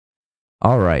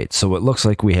Alright, so it looks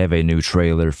like we have a new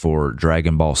trailer for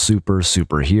Dragon Ball Super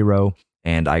Super Hero,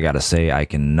 and I gotta say, I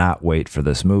cannot wait for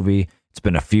this movie. It's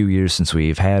been a few years since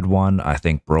we've had one. I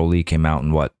think Broly came out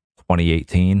in,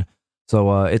 2018?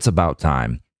 So it's about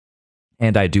time.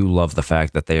 And I do love the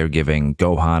fact that they are giving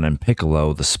Gohan and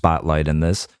Piccolo the spotlight in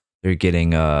this. They're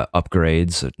getting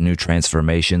upgrades, new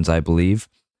transformations, I believe.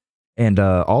 And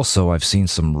also, I've seen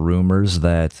some rumors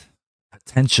that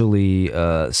potentially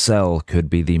Cell could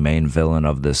be the main villain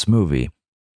of this movie.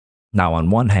 Now,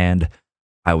 on one hand,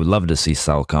 I would love to see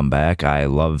Cell come back. I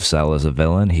love Cell as a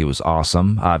villain. He was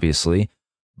awesome, obviously.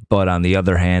 But on the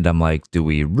other hand, I'm like, do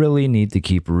we really need to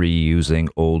keep reusing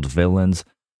old villains?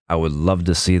 I would love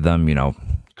to see them,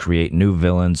 create new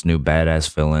villains, new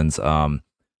badass villains.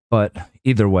 But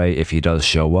either way, if he does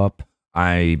show up,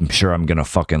 I'm sure I'm gonna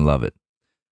fucking love it.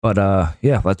 But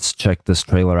yeah, let's check this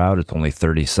trailer out. It's only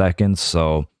 30 seconds,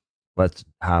 so let's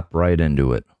hop right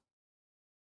into it.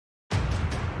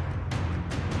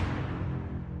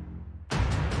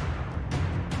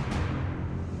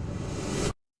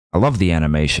 I love the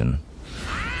animation.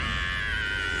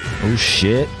 Oh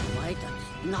shit.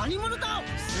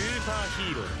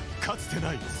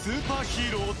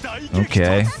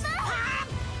 Okay.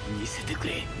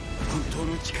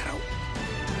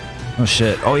 Oh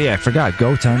shit. Oh yeah, I forgot.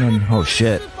 Goten and... oh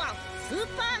shit.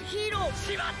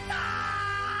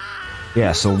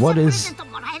 Yeah, so what is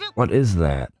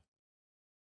that?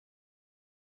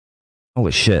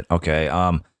 Holy shit. Okay.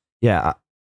 Yeah,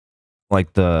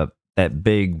 like that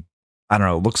big, I don't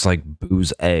know, it looks like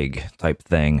Boo's egg type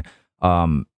thing.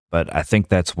 But I think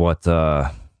that's what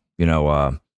Cell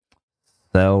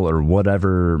or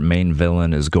whatever main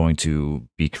villain is going to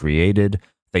be created.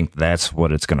 I think that's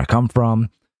what it's going to come from.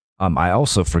 I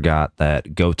also forgot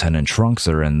that Goten and Trunks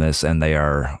are in this, and they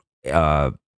are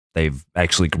they've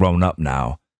actually grown up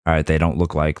now. All right, they don't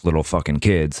look like little fucking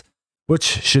kids, which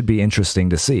should be interesting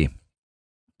to see.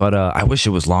 But I wish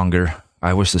it was longer.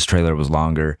 I wish this trailer was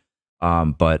longer.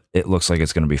 But it looks like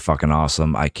it's going to be fucking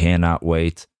awesome. I cannot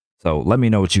wait. So let me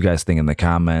know what you guys think in the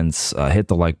comments. Hit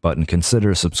the like button.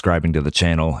 Consider subscribing to the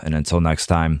channel. And until next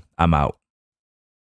time, I'm out.